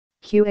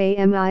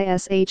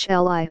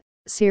QAMISHLI,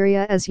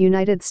 Syria. As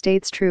United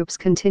States troops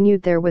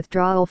continued their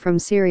withdrawal from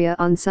Syria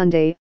on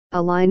Sunday,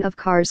 a line of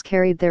cars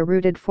carried their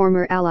routed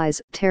former allies,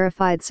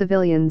 terrified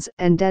civilians,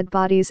 and dead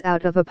bodies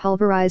out of a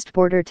pulverized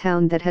border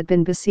town that had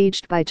been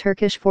besieged by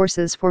Turkish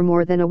forces for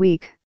more than a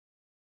week.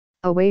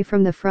 Away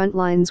from the front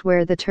lines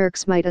where the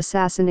Turks might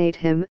assassinate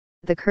him,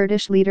 the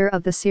Kurdish leader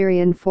of the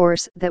Syrian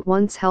force that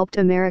once helped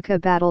America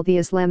battle the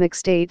Islamic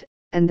State,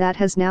 and that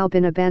has now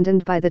been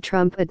abandoned by the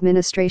Trump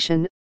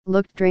administration,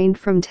 looked drained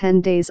from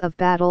 10 days of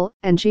battle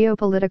and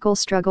geopolitical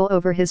struggle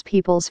over his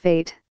people's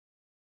fate.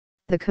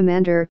 The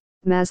commander,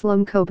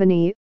 Mazlum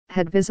Kobani,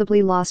 had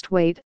visibly lost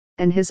weight,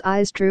 and his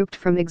eyes drooped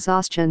from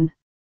exhaustion.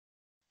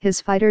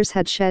 His fighters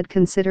had shed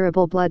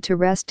considerable blood to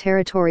wrest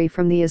territory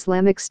from the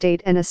Islamic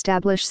State and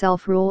establish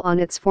self-rule on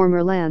its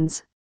former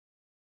lands.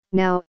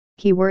 Now,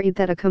 he worried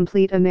that a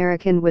complete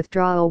American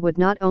withdrawal would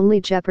not only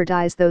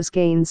jeopardize those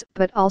gains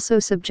but also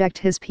subject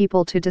his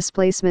people to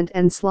displacement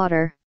and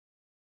slaughter.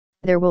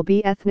 There will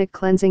be ethnic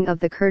cleansing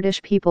of the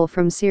Kurdish people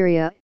from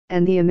Syria,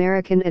 and the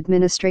American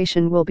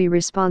administration will be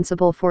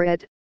responsible for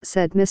it,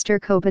 said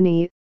Mr.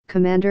 Kobani,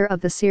 commander of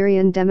the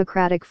Syrian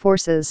Democratic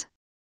Forces.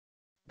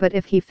 But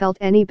if he felt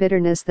any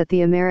bitterness that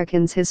the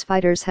Americans his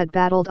fighters had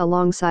battled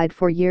alongside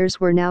for years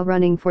were now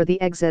running for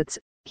the exits,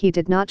 he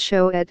did not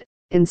show it,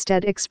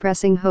 instead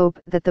expressing hope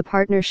that the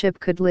partnership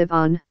could live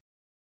on.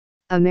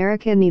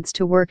 America needs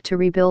to work to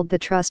rebuild the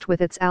trust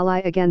with its ally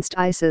against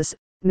ISIS,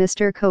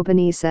 Mr.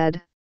 Kobani said.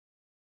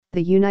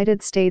 The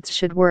United States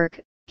should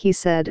work, he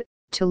said,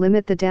 to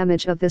limit the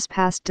damage of this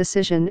past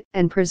decision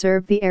and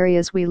preserve the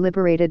areas we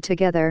liberated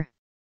together.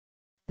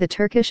 The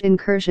Turkish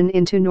incursion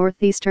into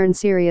northeastern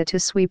Syria to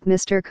sweep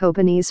Mr.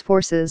 Kobani's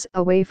forces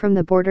away from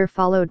the border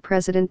followed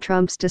President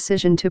Trump's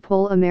decision to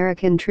pull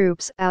American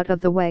troops out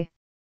of the way.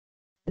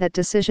 That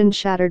decision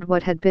shattered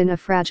what had been a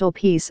fragile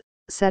peace,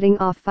 setting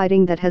off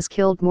fighting that has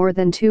killed more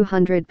than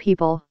 200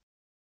 people.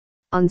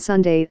 On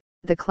Sunday,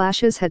 the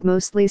clashes had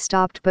mostly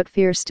stopped, but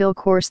fear still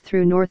coursed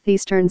through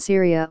northeastern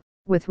Syria,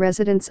 with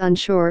residents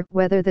unsure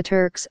whether the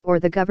Turks or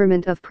the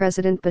government of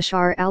President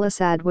Bashar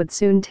al-Assad would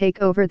soon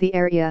take over the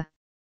area.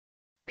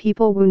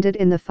 People wounded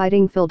in the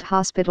fighting filled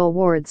hospital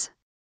wards.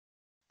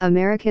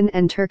 American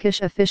and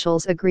Turkish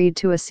officials agreed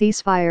to a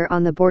ceasefire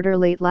on the border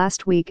late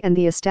last week and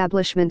the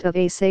establishment of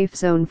a safe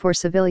zone for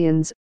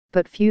civilians,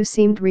 but few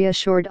seemed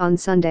reassured on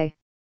Sunday.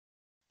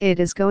 It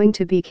is going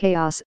to be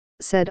chaos,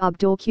 said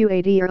Abdul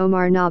Qadir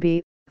Omar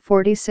Nabi,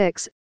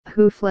 46,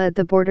 who fled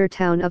the border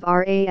town of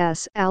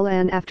Ras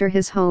Al-An after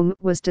his home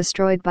was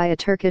destroyed by a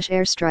Turkish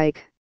airstrike.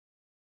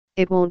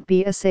 It won't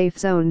be a safe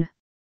zone.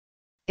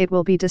 It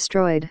will be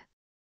destroyed.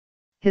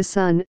 His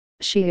son,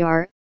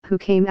 Shiar, who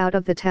came out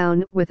of the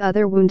town with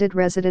other wounded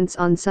residents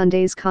on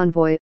Sunday's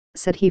convoy,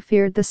 said he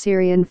feared the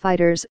Syrian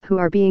fighters who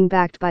are being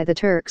backed by the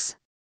Turks.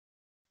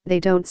 They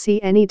don't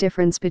see any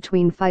difference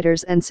between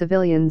fighters and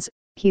civilians,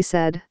 he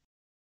said.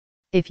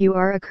 If you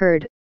are a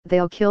Kurd,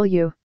 they'll kill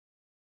you.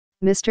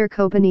 Mr.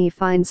 Kobani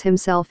finds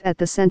himself at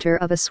the center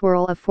of a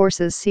swirl of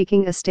forces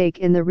seeking a stake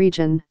in the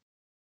region.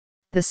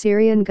 The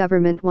Syrian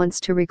government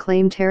wants to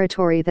reclaim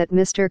territory that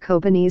Mr.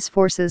 Kobani's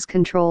forces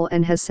control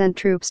and has sent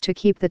troops to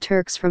keep the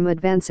Turks from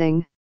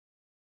advancing.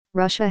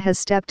 Russia has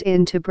stepped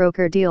in to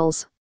broker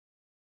deals.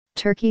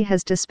 Turkey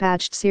has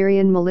dispatched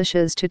Syrian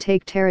militias to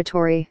take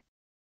territory.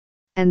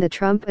 And the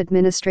Trump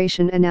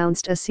administration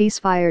announced a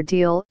ceasefire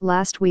deal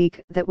last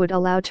week that would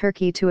allow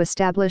Turkey to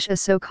establish a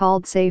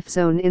so-called safe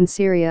zone in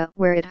Syria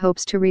where it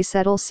hopes to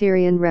resettle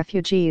Syrian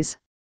refugees.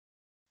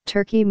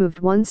 Turkey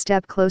moved one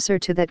step closer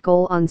to that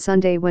goal on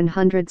Sunday when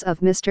hundreds of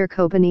Mr.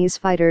 Kobani's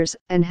fighters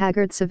and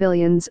haggard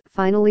civilians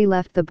finally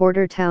left the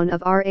border town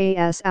of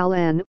Ras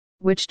Al-An,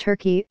 which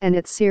Turkey and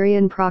its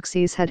Syrian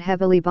proxies had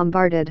heavily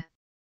bombarded.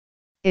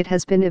 It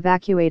has been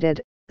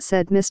evacuated,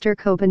 said Mr.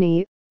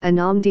 Kobani, a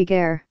nom de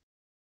guerre.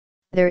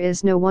 There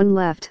is no one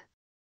left.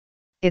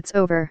 It's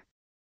over.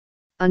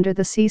 Under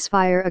the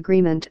ceasefire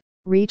agreement,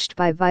 reached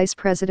by Vice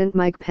President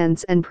Mike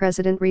Pence and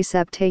President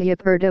Recep Tayyip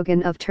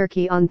Erdogan of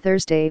Turkey on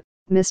Thursday,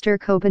 Mr.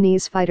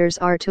 Kobani's fighters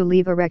are to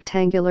leave a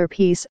rectangular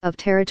piece of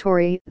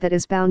territory that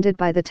is bounded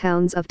by the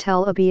towns of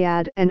Tel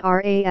Abyad and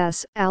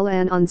Ras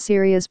Al-An on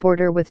Syria's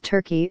border with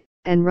Turkey,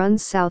 and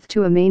runs south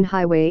to a main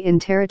highway in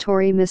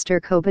territory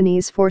Mr.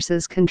 Kobani's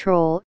forces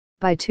control,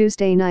 by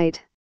Tuesday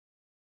night.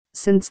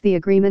 Since the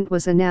agreement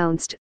was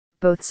announced,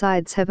 both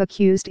sides have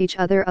accused each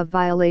other of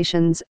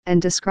violations and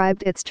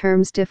described its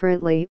terms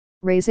differently,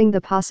 raising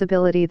the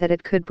possibility that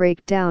it could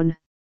break down.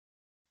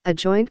 A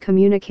joint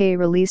communiqué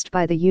released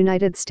by the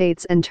United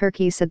States and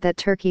Turkey said that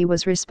Turkey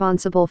was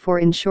responsible for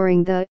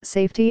ensuring the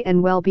safety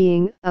and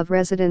well-being of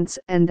residents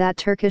and that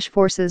Turkish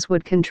forces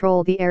would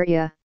control the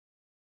area.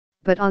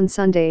 But on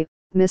Sunday,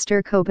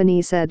 Mr.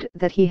 Kobani said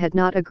that he had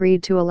not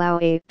agreed to allow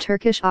a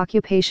Turkish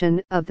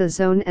occupation of the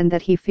zone and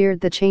that he feared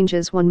the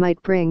changes one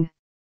might bring.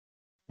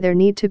 There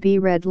need to be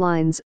red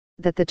lines,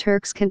 that the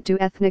Turks can't do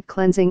ethnic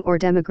cleansing or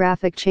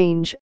demographic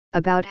change,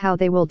 about how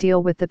they will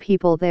deal with the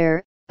people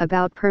there,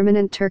 about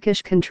permanent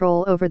Turkish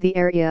control over the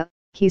area,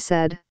 he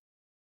said.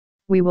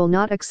 We will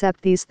not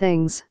accept these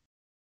things.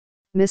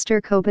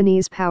 Mr.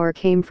 Kobani's power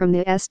came from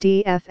the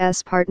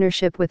SDF's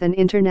partnership with an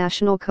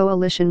international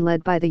coalition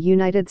led by the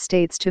United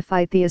States to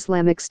fight the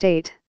Islamic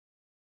State.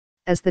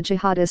 As the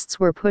jihadists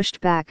were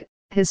pushed back,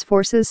 his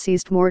forces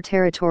seized more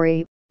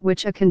territory,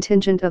 which a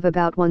contingent of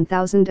about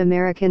 1,000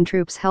 American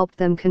troops helped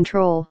them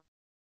control.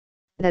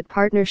 That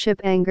partnership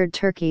angered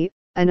Turkey,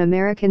 an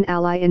American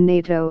ally in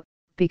NATO,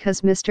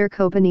 because Mr.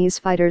 Kobani's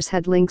fighters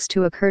had links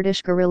to a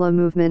Kurdish guerrilla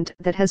movement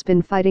that has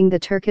been fighting the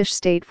Turkish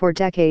state for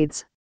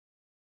decades.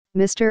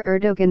 Mr.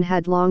 Erdogan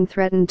had long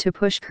threatened to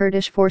push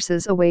Kurdish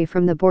forces away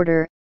from the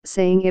border,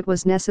 saying it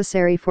was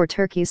necessary for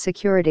Turkey's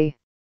security.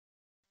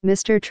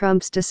 Mr.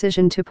 Trump's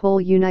decision to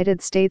pull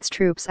United States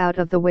troops out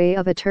of the way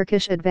of a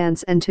Turkish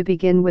advance and to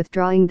begin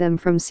withdrawing them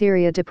from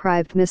Syria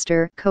deprived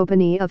Mr.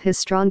 Kobani of his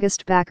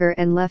strongest backer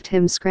and left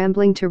him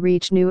scrambling to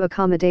reach new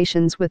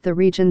accommodations with the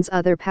region's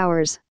other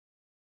powers.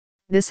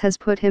 This has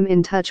put him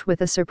in touch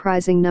with a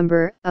surprising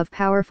number of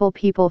powerful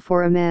people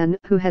for a man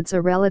who heads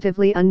a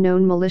relatively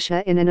unknown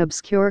militia in an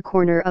obscure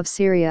corner of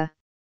Syria.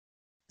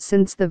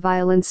 Since the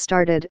violence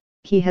started,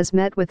 he has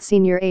met with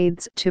senior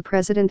aides to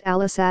President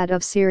al-Assad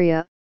of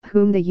Syria,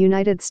 whom the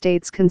United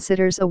States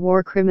considers a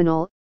war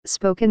criminal,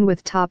 spoken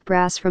with top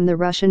brass from the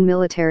Russian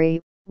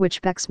military,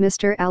 which backs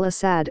Mr.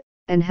 al-Assad,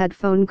 and had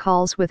phone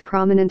calls with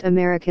prominent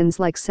Americans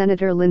like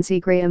Senator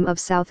Lindsey Graham of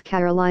South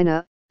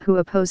Carolina, who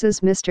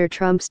opposes Mr.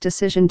 Trump's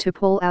decision to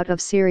pull out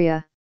of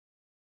Syria.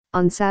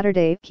 On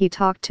Saturday he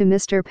talked to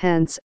Mr.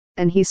 Pence,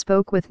 and he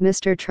spoke with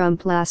Mr.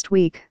 Trump last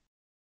week.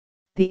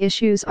 The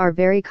issues are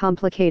very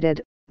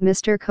complicated,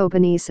 Mr.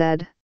 Kobani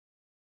said.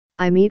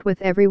 I meet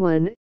with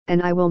everyone,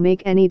 and I will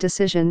make any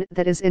decision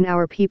that is in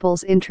our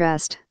people's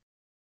interest.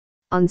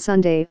 On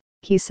Sunday,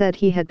 he said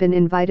he had been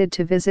invited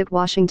to visit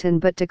Washington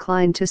but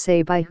declined to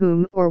say by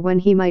whom or when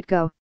he might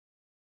go.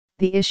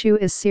 The issue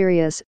is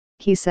serious,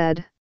 he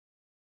said.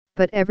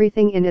 But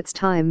everything in its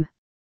time.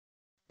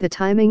 The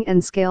timing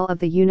and scale of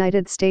the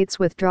United States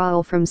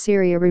withdrawal from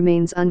Syria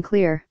remains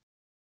unclear.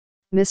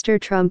 Mr.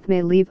 Trump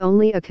may leave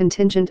only a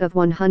contingent of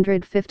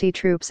 150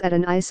 troops at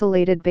an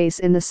isolated base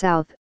in the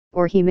south,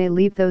 or he may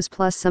leave those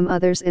plus some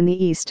others in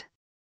the east.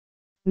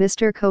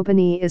 Mr.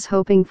 Kobani is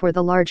hoping for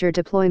the larger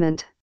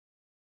deployment.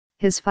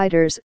 His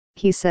fighters,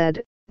 he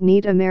said,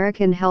 need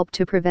American help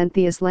to prevent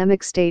the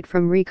Islamic State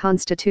from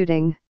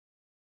reconstituting.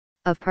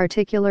 Of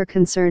particular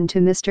concern to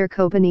Mr.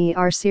 Kobani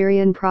are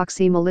Syrian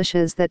proxy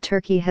militias that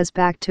Turkey has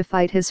backed to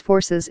fight his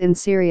forces in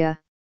Syria.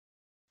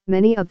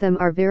 Many of them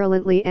are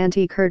virulently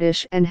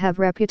anti-Kurdish and have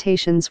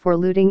reputations for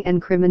looting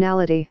and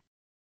criminality.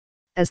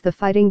 As the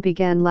fighting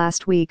began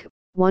last week,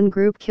 one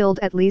group killed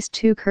at least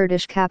 2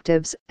 Kurdish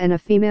captives and a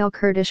female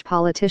Kurdish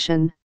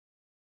politician.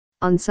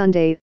 On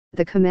Sunday,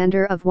 the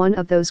commander of one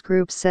of those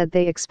groups said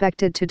they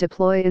expected to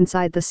deploy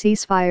inside the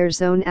ceasefire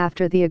zone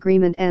after the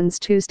agreement ends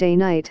Tuesday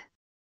night.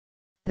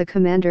 The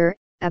commander,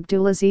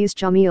 Abdulaziz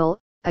Jamil,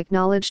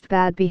 acknowledged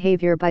bad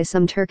behavior by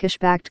some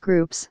Turkish-backed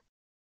groups.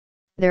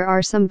 There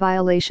are some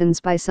violations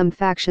by some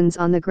factions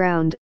on the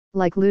ground,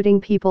 like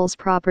looting people's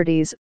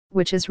properties,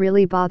 which is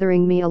really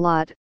bothering me a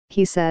lot,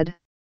 he said.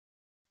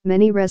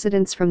 Many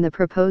residents from the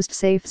proposed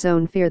safe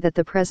zone fear that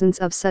the presence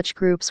of such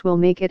groups will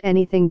make it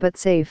anything but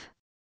safe.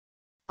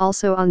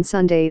 Also on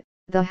Sunday,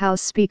 the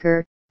House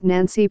Speaker,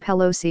 Nancy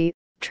Pelosi,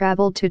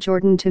 traveled to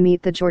Jordan to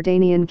meet the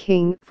Jordanian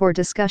king for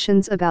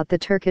discussions about the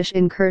Turkish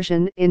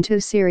incursion into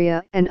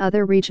Syria and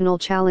other regional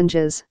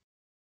challenges.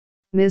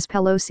 Ms.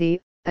 Pelosi,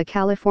 a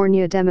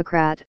California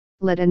Democrat,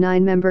 led a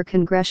 9-member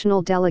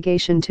congressional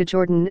delegation to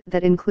Jordan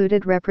that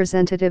included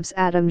Representatives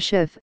Adam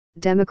Schiff,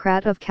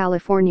 Democrat of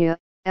California,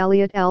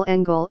 Elliot L.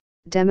 Engel,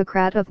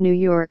 Democrat of New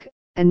York,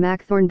 and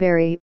Mac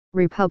Thornberry,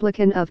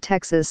 Republican of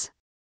Texas.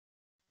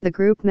 The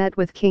group met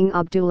with King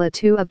Abdullah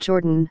II of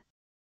Jordan.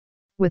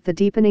 With the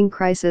deepening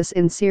crisis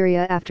in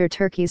Syria after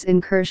Turkey's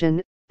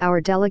incursion, our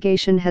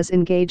delegation has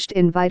engaged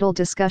in vital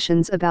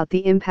discussions about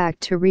the impact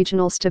to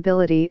regional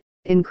stability,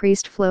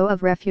 increased flow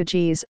of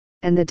refugees,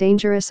 and the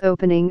dangerous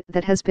opening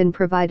that has been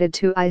provided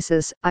to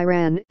ISIS,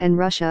 Iran, and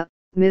Russia,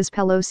 Ms.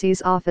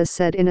 Pelosi's office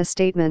said in a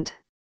statement.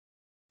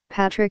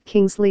 Patrick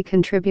Kingsley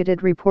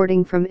contributed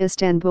reporting from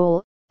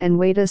Istanbul, and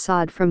Wade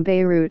Assad from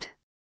Beirut.